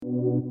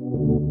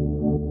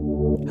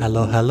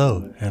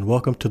Hello, and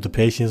welcome to the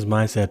Patience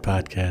Mindset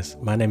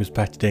Podcast. My name is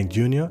Patrick Deng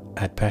Jr.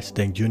 at Patrick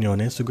Deng Jr. on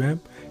Instagram,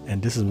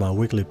 and this is my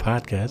weekly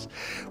podcast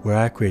where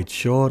I create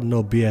short,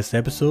 no BS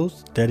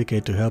episodes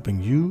dedicated to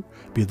helping you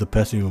be the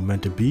person you're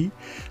meant to be,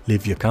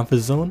 leave your comfort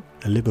zone,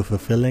 and live a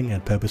fulfilling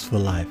and purposeful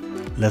life.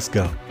 Let's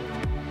go.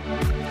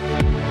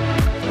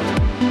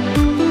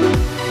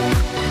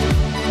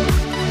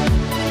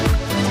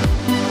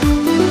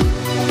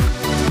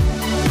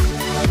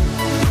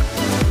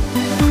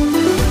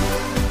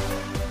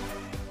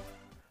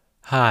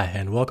 Hi,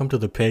 and welcome to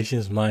the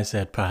Patience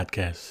Mindset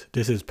Podcast.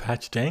 This is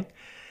Patch Deng,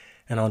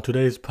 and on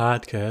today's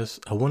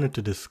podcast, I wanted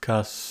to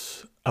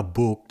discuss a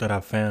book that I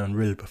found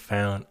really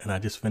profound, and I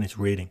just finished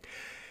reading.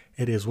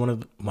 It is one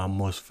of my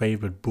most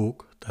favorite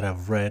books that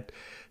I've read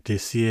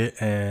this year,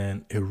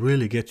 and it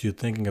really gets you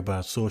thinking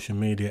about social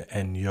media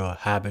and your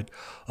habit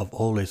of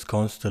always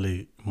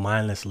constantly,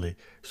 mindlessly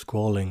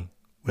scrolling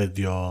with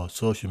your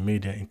social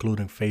media,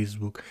 including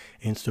Facebook,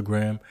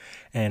 Instagram,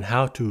 and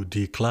how to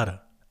declutter.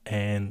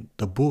 And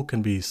the book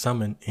can be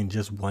summoned in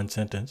just one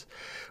sentence,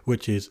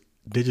 which is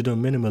digital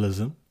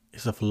minimalism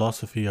is a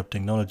philosophy of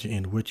technology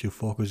in which you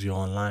focus your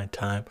online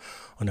time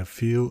on a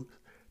few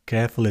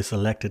carefully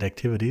selected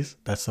activities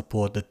that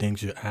support the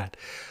things you add.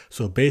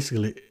 So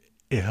basically,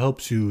 it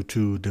helps you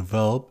to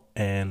develop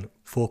and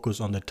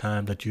focus on the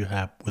time that you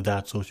have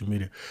without social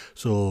media.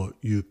 So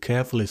you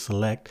carefully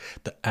select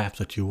the apps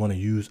that you want to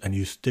use and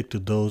you stick to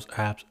those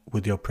apps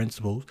with your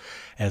principles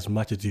as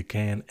much as you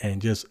can,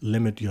 and just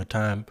limit your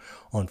time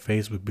on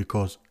Facebook,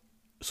 because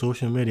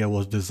social media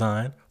was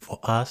designed for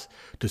us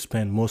to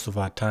spend most of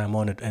our time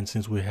on it. And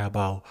since we have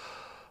our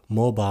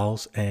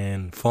mobiles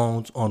and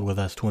phones on with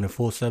us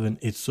 24/7,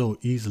 it's so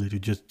easily to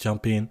just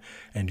jump in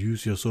and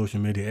use your social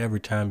media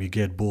every time you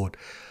get bored.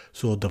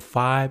 So the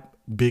 5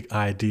 big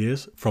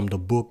ideas from the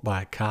book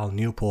by Cal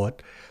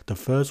Newport. The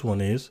first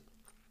one is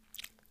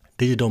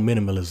digital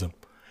minimalism,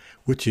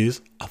 which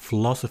is a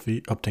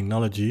philosophy of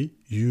technology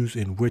used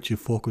in which you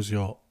focus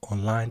your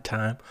online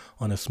time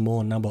on a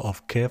small number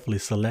of carefully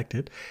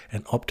selected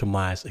and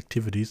optimized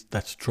activities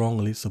that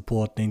strongly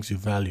support things you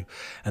value,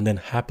 and then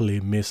happily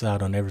miss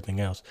out on everything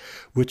else,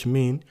 which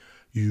means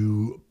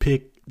you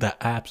pick the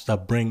apps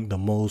that bring the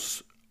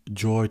most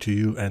joy to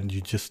you and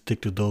you just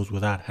stick to those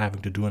without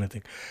having to do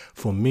anything.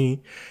 For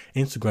me,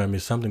 Instagram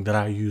is something that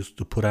I use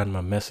to put out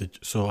my message.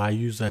 So I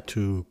use that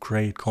to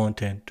create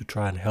content to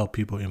try and help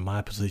people in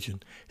my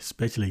position,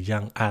 especially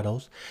young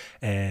adults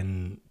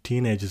and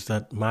teenagers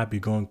that might be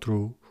going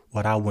through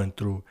what I went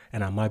through,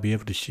 and I might be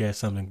able to share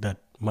something that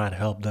might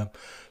help them.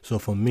 So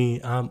for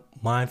me, I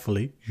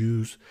mindfully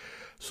use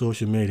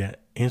social media,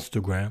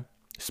 Instagram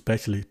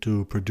especially,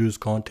 to produce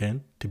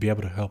content to be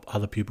able to help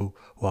other people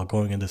who are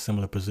going in the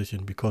similar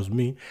position. Because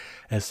me,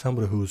 as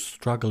somebody who's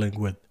struggling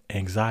with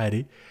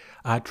anxiety,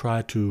 I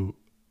try to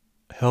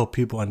help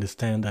people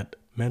understand that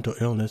mental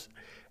illness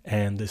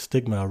and the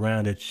stigma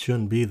around it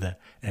shouldn't be there.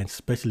 And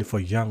especially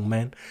for young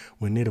men,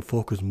 we need to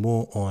focus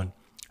more on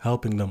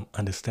helping them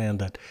understand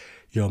that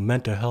your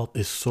mental health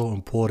is so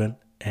important,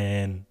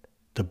 and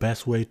the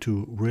best way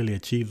to really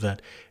achieve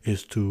that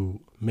is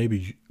to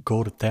maybe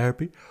go to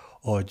therapy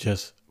or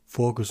just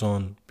focus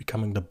on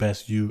becoming the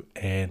best you,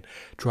 and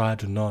try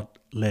to not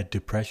let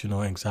depression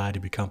or anxiety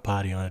become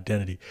part of your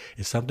identity.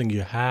 It's something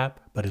you have,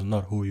 but it's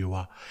not who you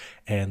are.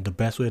 And the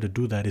best way to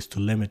do that is to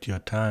limit your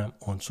time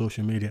on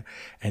social media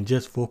and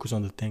just focus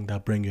on the things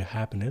that bring you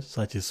happiness,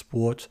 such as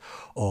sports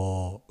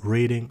or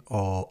reading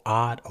or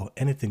art or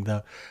anything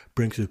that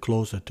brings you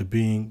closer to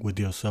being with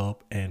yourself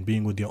and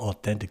being with your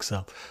authentic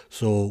self.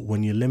 So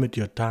when you limit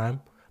your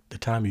time, the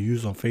time you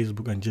use on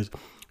Facebook, and just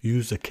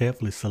use the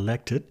carefully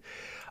selected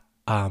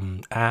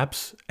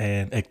apps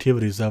and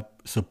activities that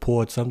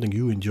support something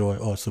you enjoy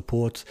or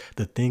supports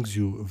the things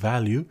you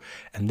value,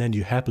 and then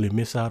you happily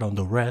miss out on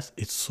the rest,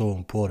 it's so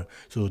important.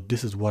 So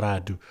this is what I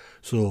do.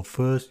 So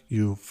first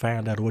you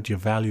find out what your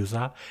values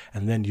are,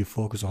 and then you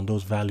focus on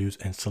those values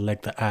and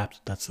select the apps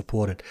that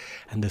support it.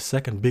 And the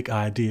second big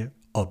idea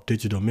of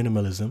digital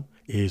minimalism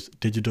is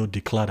digital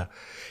declutter,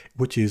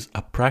 which is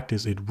a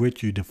practice in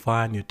which you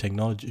define your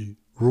technology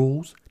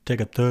rules,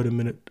 take a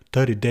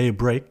 30-day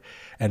break,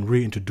 and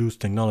reintroduce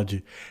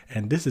technology.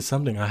 And this is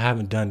something I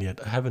haven't done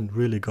yet. I haven't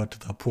really got to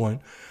the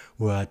point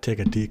where I take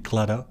a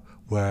declutter,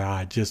 where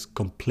I just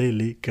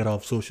completely get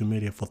off social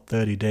media for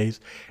 30 days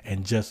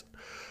and just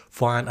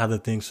find other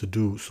things to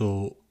do.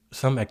 So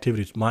some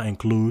activities might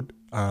include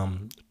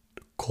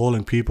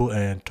calling people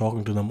and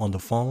talking to them on the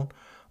phone,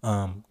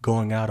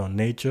 going out on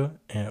nature,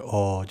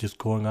 or just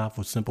going out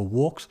for simple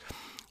walks,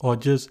 or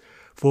just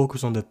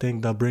focus on the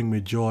things that bring me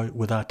joy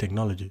without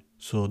technology.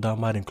 So that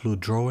might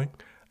include drawing,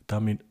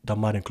 that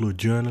might include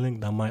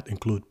journaling, that might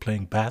include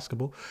playing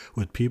basketball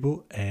with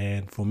people.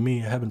 And for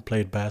me, I haven't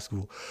played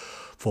basketball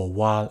for a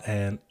while,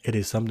 and it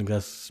is something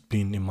that's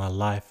been in my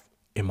life,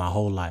 in my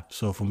whole life.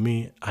 So for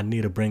me, I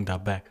need to bring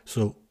that back.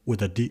 So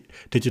with a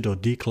digital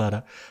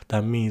declutter,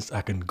 that means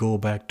I can go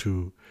back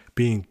to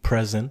being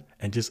present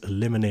and just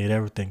eliminate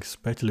everything,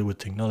 especially with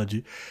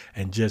technology,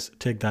 and just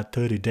take that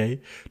 30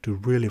 day to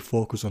really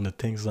focus on the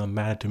things that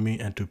matter to me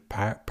and to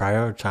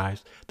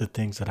prioritize the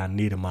things that I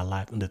need in my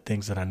life and the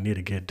things that I need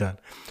to get done.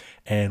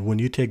 And when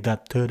you take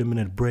that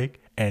 30-minute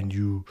break and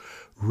you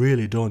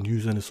really don't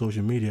use any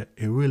social media,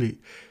 it really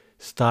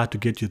start to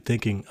get you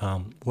thinking,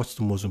 what's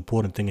the most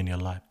important thing in your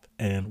life?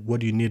 And what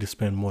do you need to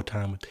spend more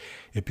time with?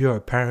 If you're a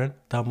parent,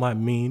 that might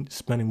mean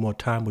spending more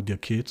time with your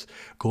kids,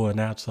 going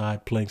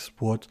outside, playing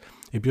sports.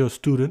 If you're a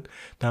student,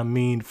 that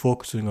means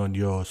focusing on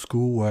your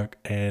schoolwork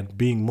and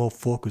being more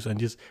focused and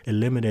just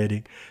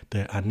eliminating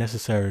the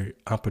unnecessary,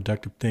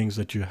 unproductive things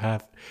that you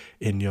have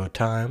in your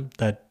time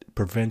that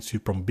prevents you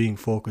from being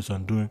focused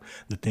on doing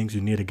the things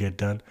you need to get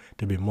done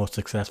to be more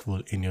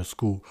successful in your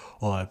school.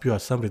 Or if you are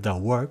somebody that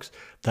works,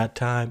 that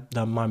time,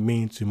 that might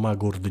mean you might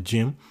go to the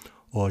gym,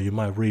 or you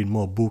might read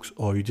more books,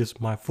 or you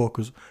just might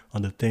focus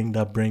on the thing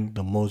that bring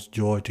the most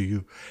joy to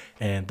you.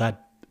 And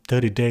that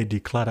 30-day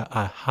declutter,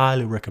 I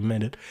highly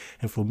recommend it.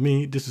 And for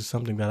me, this is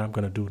something that I'm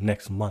going to do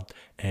next month.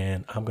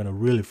 And I'm going to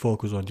really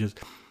focus on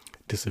just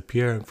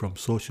disappearing from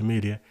social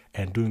media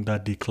and doing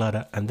that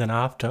declutter. And then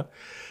after,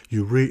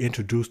 you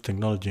reintroduce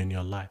technology in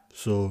your life.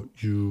 So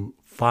you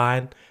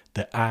find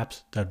the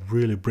apps that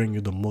really bring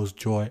you the most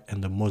joy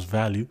and the most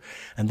value.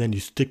 And then you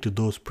stick to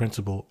those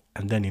principles,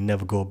 and then you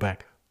never go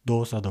back.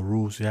 Those are the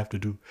rules you have to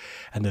do.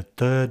 And the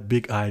third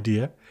big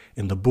idea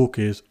in the book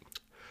is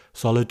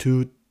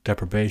solitude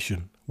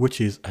deprivation,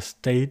 which is a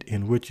state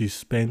in which you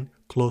spend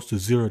close to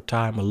zero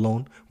time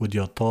alone with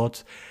your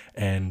thoughts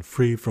and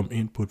free from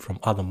input from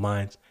other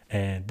minds.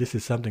 And this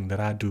is something that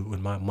I do with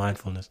my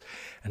mindfulness.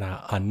 And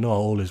I know I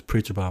always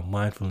preach about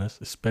mindfulness,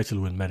 especially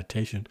with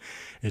meditation.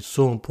 It's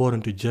so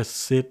important to just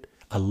sit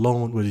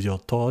alone with your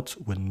thoughts,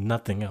 with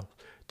nothing else.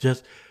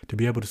 Just to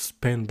be able to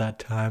spend that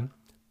time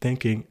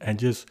thinking and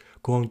just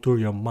going through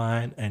your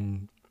mind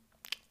and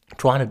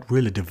trying to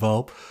really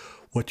develop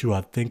what you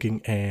are thinking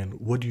and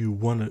what do you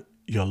want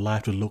your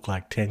life to look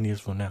like 10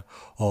 years from now,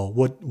 or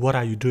what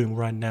are you doing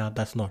right now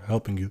that's not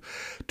helping you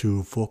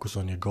to focus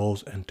on your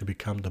goals and to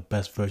become the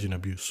best version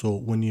of you. So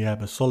when you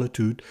have a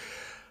solitude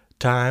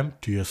time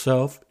to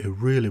yourself, it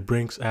really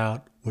brings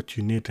out what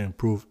you need to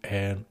improve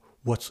and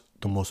what's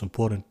the most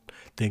important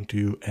thing to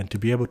you, and to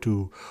be able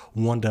to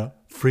wander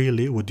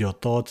freely with your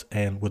thoughts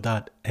and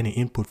without any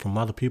input from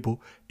other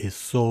people is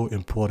so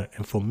important.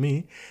 And for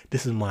me,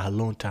 this is my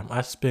alone time.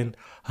 I spend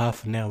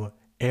half an hour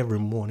every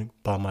morning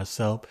by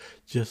myself,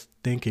 just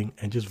thinking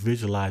and just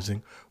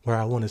visualizing where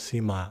I want to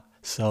see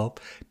myself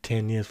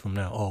 10 years from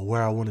now, or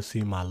where I want to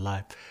see my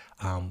life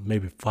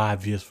maybe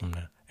 5 years from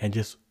now. And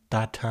just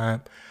that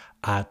time,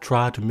 I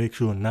try to make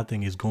sure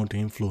nothing is going to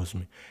influence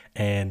me.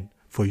 And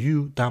for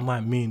you, that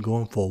might mean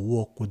going for a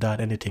walk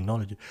without any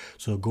technology.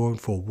 So going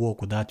for a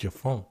walk without your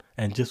phone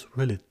and just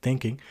really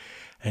thinking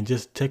and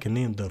just taking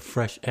in the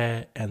fresh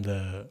air and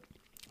the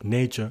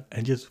nature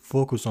and just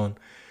focus on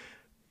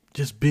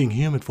just being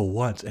human for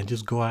once and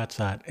just go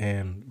outside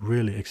and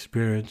really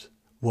experience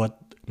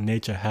what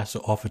nature has to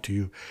offer to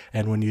you.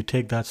 And when you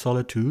take that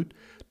solitude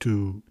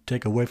to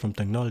take away from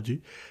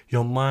technology,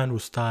 your mind will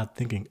start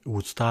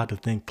to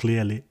think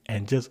clearly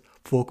and just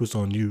focus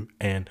on you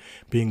and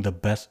being the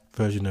best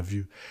version of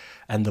you.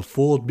 And the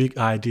fourth big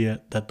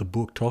idea that the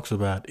book talks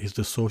about is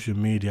the social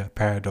media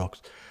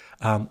paradox.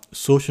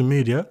 Social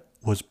media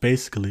was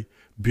basically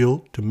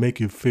built to make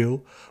you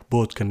feel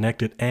both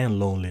connected and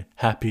lonely,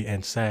 happy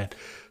and sad.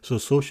 So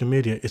social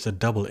media is a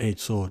double-edged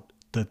sword.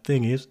 The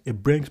thing is,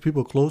 it brings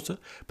people closer,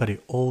 but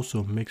it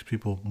also makes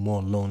people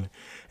more lonely.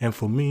 And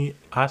for me,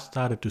 I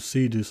started to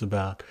see this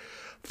about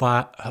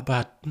 2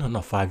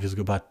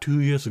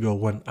 years ago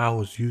when I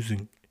was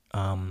using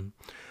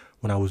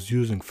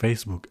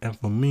Facebook. And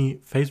for me,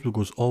 Facebook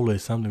was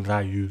always something that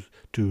I used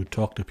to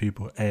talk to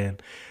people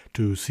and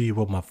to see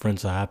what my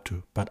friends are up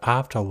to. But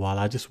after a while,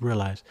 I just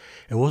realized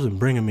it wasn't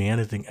bringing me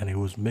anything, and it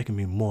was making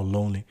me more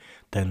lonely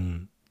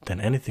than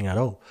anything at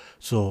all.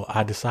 So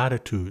I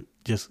decided to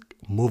just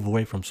move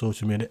away from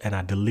social media, and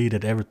I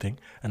deleted everything,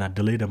 and I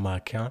deleted my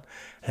account.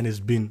 And it's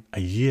been a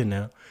year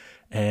now,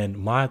 and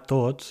my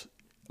thoughts,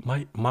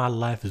 my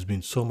life has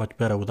been so much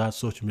better without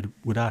social media,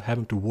 without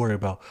having to worry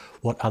about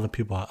what other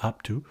people are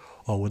up to,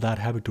 or without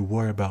having to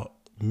worry about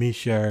me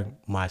sharing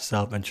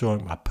myself and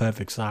showing my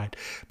perfect side,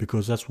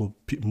 because that's what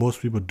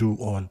most people do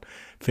on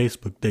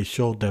Facebook. They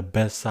show their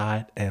best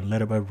side and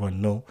let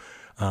everyone know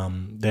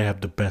they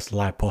have the best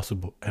life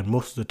possible. And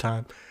most of the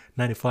time,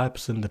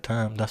 95% of the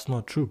time, that's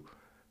not true.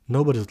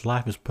 Nobody's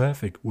life is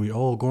perfect. We're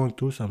all going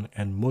through something,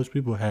 and most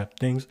people have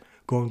things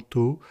going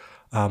through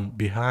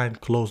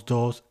behind closed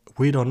doors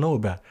we don't know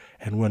about.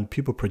 And when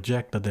people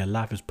project that their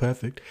life is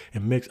perfect,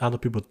 it makes other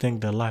people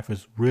think their life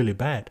is really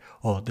bad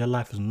or their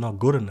life is not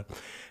good enough.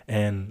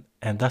 And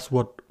that's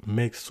what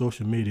makes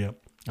social media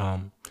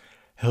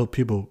help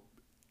people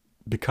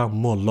become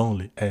more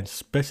lonely, and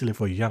especially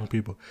for young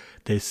people.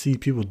 They see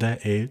people their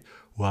age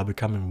who are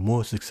becoming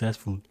more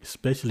successful,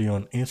 especially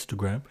on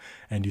Instagram,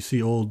 and you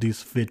see all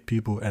these fit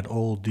people and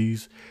all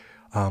these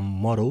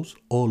models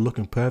all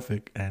looking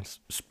perfect, and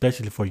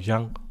especially for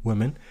young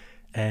women,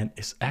 and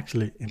it's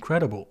actually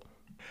incredible.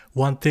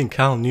 One thing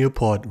Cal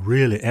Newport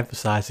really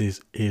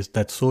emphasizes is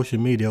that social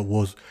media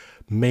was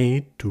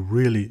made to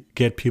really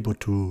get people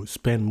to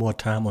spend more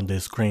time on their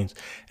screens.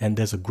 And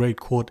there's a great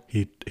quote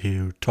he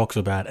talks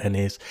about, and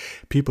is,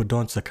 people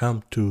don't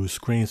succumb to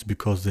screens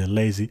because they're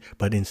lazy,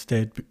 but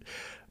instead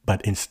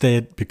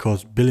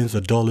because billions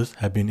of dollars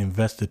have been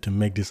invested to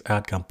make this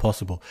outcome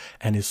possible.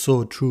 And it's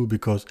so true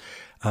because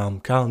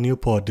Cal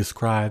Newport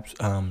describes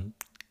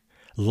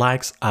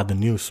likes are the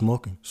new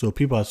smoking. So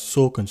people are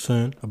so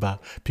concerned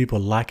about people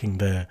liking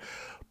their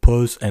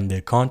posts and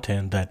their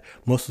content that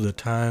most of the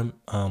time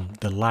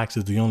the likes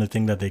is the only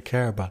thing that they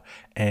care about.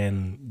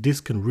 And this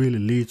can really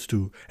lead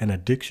to an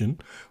addiction,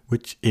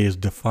 which is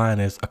defined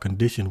as a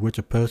condition which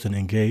a person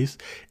engages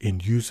in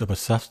use of a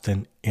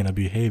substance in a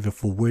behavior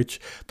for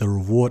which the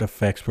reward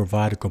effects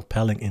provide a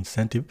compelling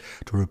incentive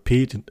to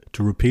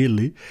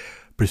repeatedly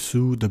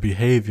pursue the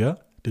behavior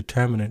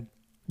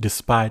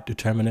despite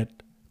determinate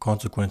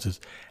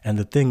consequences. And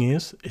the thing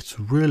is, it's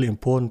really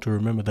important to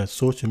remember that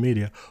social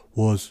media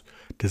was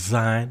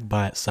designed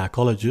by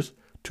psychologists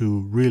to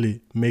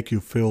really make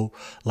you feel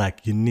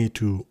like you need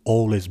to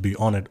always be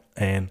on it,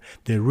 and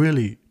they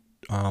really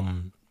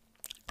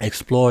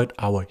exploit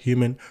our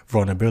human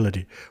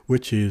vulnerability,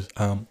 which is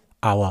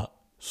our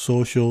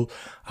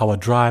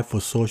drive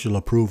for social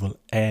approval.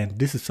 And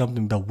this is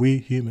something that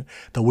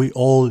we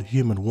all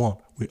human want.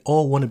 We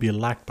all want to be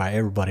liked by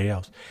everybody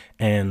else.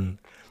 And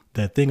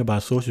the thing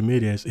about social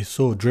media is it's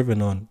so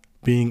driven on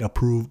being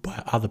approved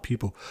by other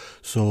people.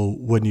 So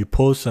when you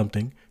post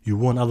something, you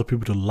want other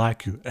people to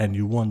like you, and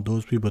you want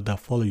those people that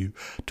follow you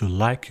to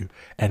like you.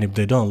 And if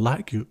they don't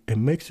like you, it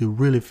makes you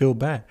really feel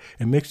bad.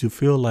 It makes you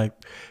feel like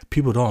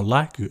people don't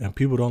like you and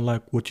people don't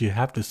like what you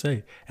have to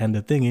say. And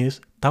the thing is,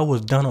 that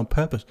was done on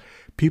purpose.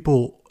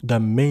 People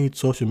that made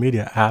social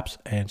media apps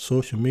and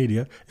social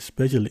media,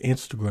 especially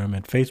Instagram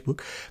and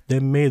Facebook, they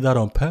made that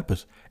on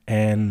purpose.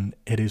 And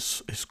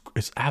it's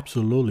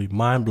absolutely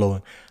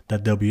mind-blowing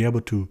that they'll be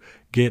able to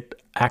get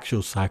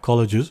actual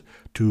psychologists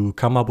to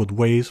come up with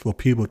ways for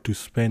people to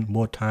spend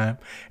more time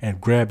and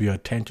grab your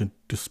attention,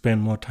 to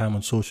spend more time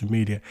on social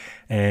media,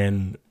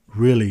 and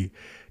really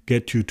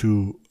get you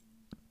to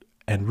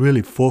and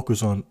really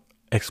focus on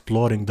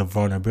exploiting the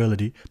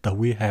vulnerability that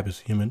we have as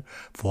human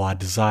for our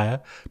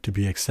desire to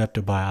be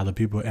accepted by other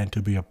people and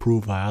to be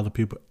approved by other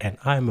people. And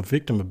I am a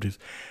victim of this.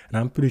 And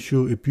I'm pretty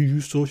sure if you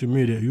use social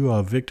media, you are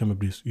a victim of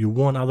this. You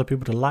want other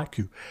people to like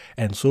you.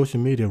 And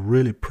social media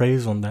really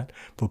preys on that,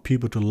 for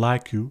people to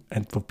like you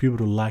and for people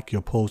to like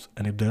your post.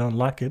 And if they don't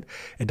like it,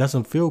 it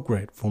doesn't feel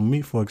great. For me,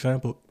 for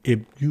example,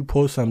 if you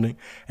post something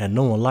and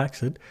no one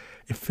likes it,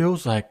 it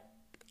feels like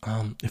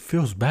it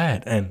feels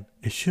bad, and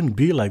it shouldn't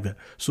be like that.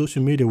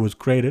 Social media was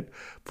created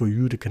for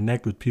you to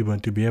connect with people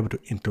and to be able to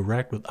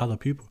interact with other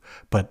people,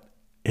 but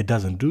it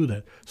doesn't do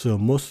that. So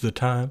most of the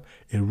time,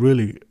 it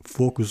really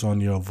focuses on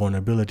your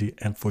vulnerability.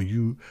 And for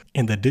you,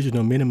 in the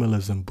Digital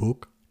Minimalism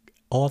book,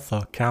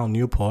 author Cal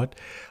Newport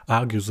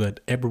argues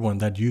that everyone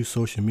that uses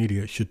social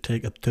media should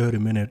take a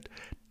 30-minute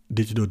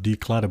digital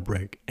declutter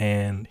break.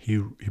 And he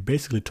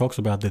basically talks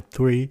about the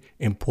 3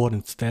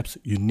 important steps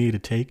you need to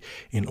take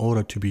in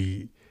order to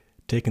be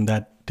taking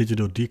that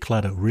digital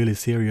declutter really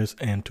serious,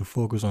 and to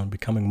focus on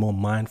becoming more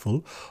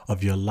mindful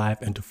of your life,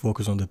 and to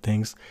focus on the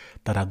things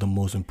that are the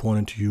most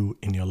important to you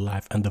in your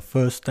life. And the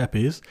first step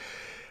is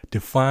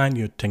define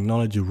your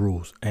technology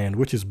rules, and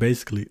which is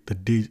basically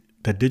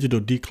the digital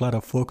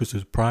declutter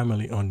focuses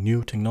primarily on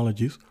new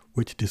technologies,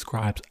 which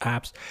describes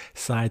apps,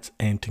 sites,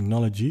 and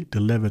technology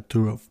delivered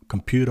through a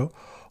computer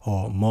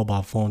or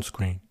mobile phone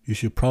screen. You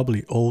should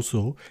probably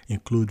also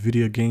include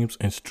video games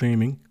and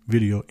streaming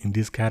video in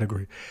this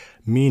category,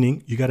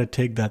 meaning you got to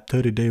take that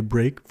 30-day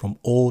break from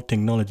all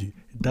technology.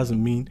 It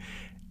doesn't mean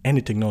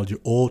any technology,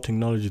 all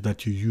technology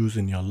that you use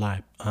in your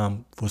life.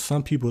 For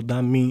some people,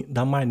 that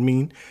might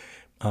mean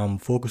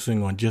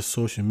focusing on just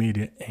social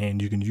media,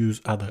 and you can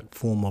use other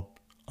form of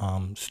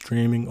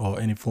streaming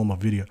or any form of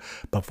video.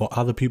 But for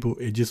other people,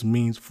 it just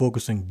means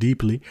focusing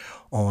deeply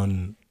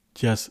on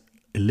just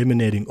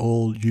eliminating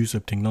all use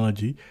of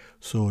technology,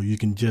 so you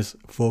can just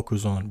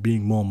focus on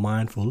being more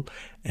mindful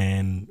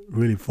and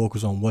really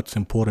focus on what's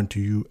important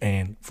to you,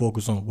 and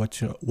focus on what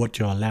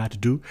you're allowed to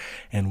do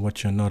and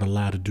what you're not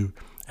allowed to do.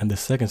 And the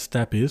second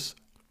step is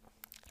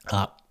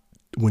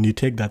when you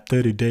take that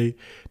 30-day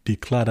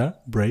declutter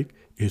break,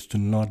 is to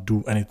not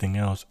do anything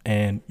else.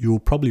 And you'll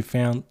probably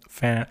find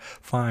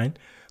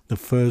the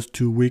first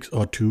 2 weeks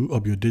or 2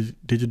 of your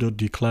digital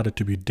declutter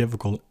to be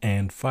difficult,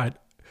 and fight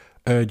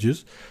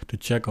urges to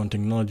check on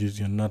technologies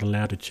you're not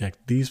allowed to check.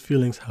 These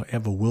feelings,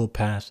 however, will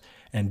pass,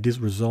 and this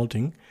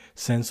resulting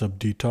sense of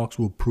detox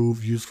will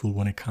prove useful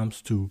when it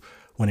comes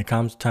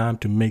time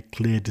to make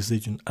clear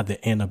decisions at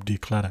the end of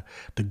declutter.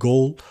 The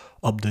goal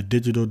of the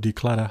digital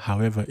declutter,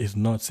 however, is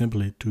not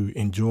simply to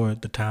enjoy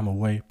the time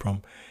away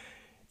from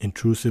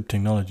intrusive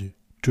technology.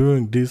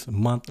 During this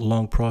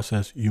month-long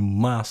process, you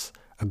must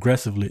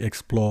aggressively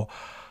explore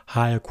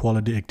higher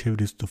quality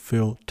activities to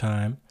fill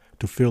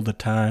the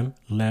time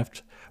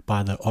left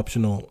by the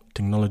optional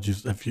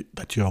technologies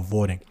that you're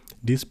avoiding.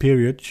 This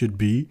period should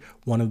be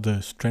one of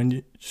the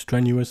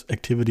strenuous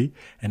activity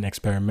and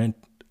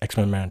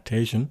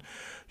experimentation.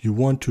 You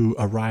want to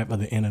arrive at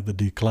the end of the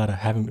declutter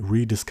having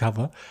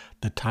rediscovered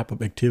the type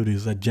of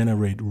activities that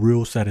generate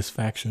real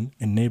satisfaction,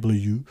 enable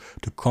you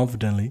to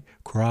confidently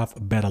craft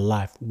a better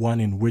life, one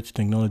in which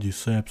technology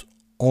serves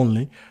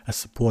only a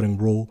supporting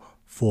role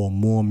for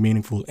more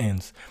meaningful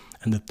ends.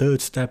 And the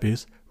third step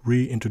is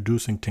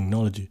reintroducing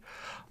technology.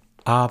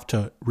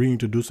 After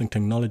reintroducing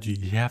technology,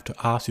 you have to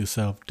ask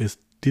yourself, this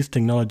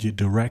technology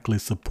directly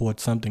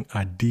supports something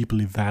I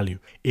deeply value.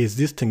 Is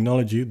this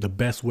technology the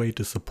best way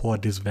to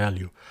support this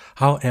value?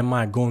 How am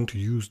I going to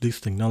use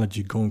this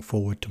technology going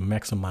forward to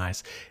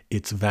maximize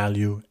its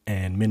value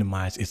and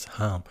minimize its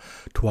harm?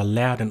 To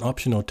allow an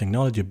optional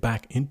technology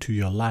back into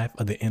your life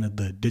at the end of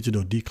the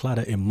digital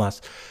declutter, it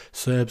must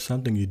serve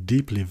something you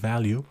deeply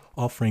value.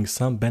 Offering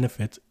some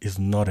benefits is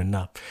not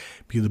enough.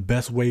 Be the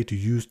best way to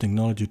use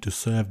technology to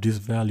serve this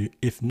value.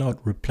 If not,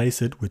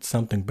 replace it with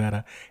something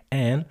better,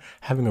 and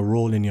having a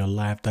role in your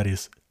life that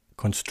is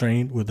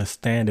constrained with a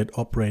standard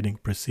operating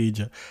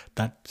procedure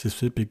that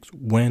specifics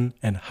when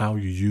and how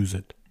you use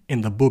it.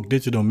 In the book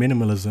Digital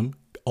Minimalism,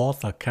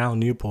 author Cal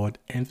Newport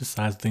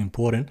emphasized the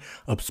importance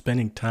of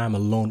spending time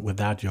alone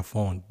without your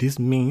phone. This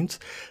means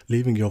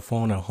leaving your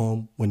phone at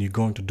home when you're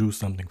going to do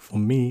something. For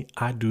me,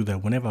 I do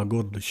that whenever I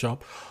go to the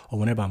shop, or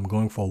whenever I'm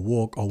going for a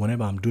walk, or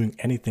whenever I'm doing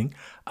anything.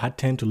 I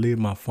tend to leave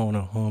my phone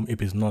at home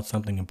if it's not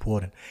something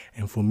important.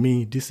 And for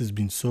me, this has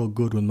been so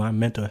good with my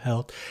mental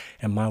health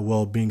and my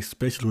well-being,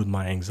 especially with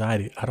my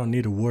anxiety. I don't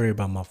need to worry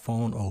about my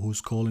phone or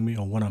who's calling me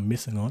or what I'm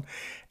missing on.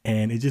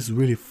 And it just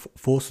really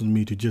forces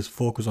me to just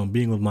focus on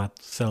being with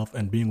myself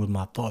and being with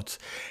my thoughts.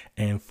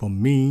 And for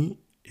me,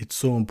 it's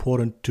so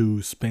important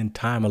to spend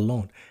time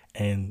alone.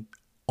 And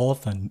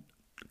author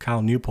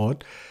Cal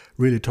Newport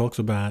really talks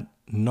about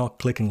not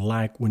clicking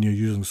like when you're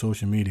using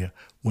social media.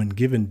 When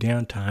given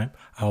downtime,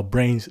 our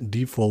brains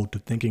default to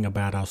thinking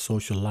about our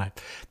social life.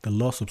 The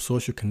loss of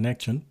social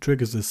connection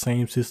triggers the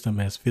same system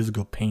as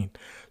physical pain.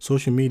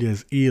 Social media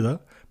is either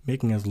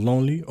making us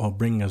lonely or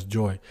bringing us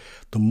joy.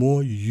 The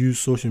more you use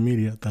social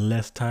media, the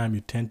less time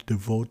you tend to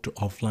devote to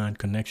offline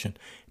connection,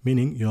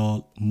 meaning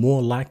you're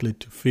more likely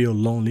to feel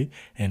lonely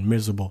and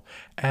miserable.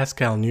 As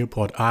Cal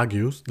Newport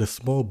argues, the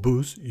small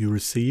boost you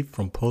receive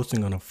from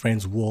posting on a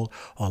friend's wall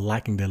or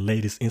liking their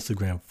latest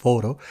Instagram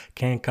photo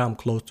can come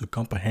close to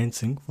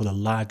comprehending for the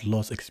large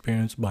loss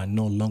experienced by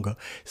no longer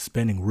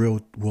spending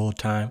real-world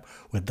time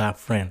with that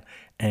friend.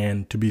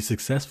 And to be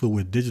successful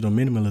with digital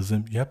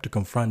minimalism, you have to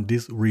confront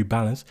this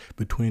rebalance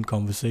between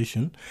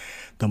conversation,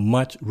 the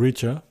much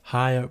richer,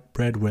 higher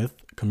breadth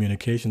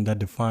communication that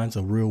defines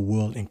a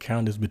real-world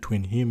encounters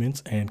between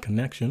humans, and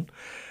connection,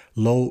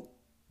 low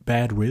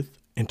bandwidth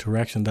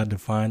interaction that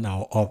define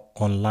our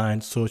online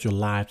social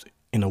lives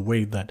in a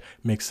way that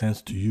makes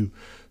sense to you.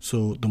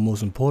 So the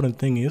most important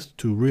thing is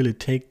to really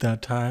take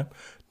that time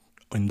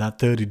in that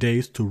 30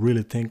 days to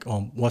really think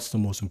on what's the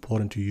most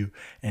important to you,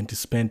 and to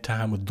spend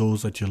time with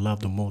those that you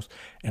love the most.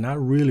 And I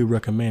really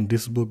recommend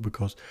this book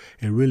because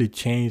it really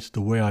changed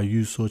the way I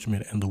use social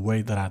media and the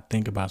way that I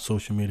think about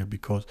social media.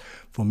 Because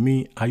for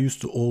me, I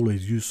used to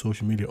always use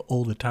social media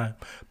all the time,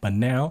 but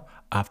now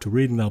after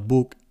reading that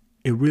book,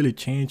 it really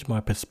changed my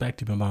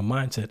perspective and my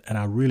mindset. And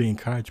I really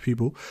encourage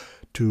people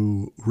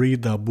to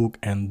read that book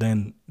and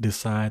then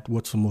decide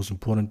what's the most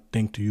important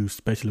thing to you,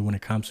 especially when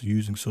it comes to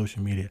using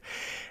social media.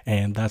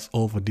 And that's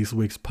all for this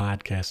week's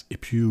podcast.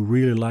 If you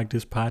really like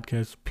this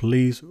podcast,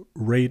 please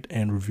rate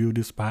and review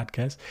this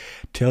podcast.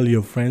 Tell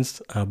your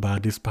friends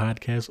about this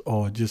podcast,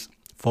 or just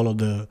follow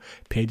the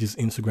page's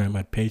Instagram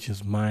at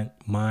Patience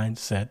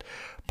Mindset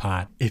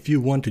Pod. If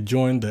you want to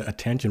join the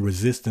attention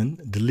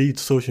resistant, delete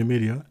social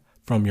media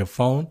from your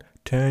phone,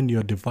 turn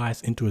your device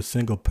into a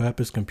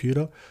single-purpose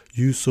computer,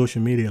 use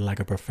social media like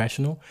a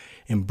professional,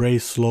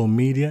 embrace slow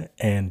media,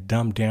 and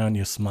dumb down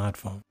your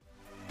smartphone.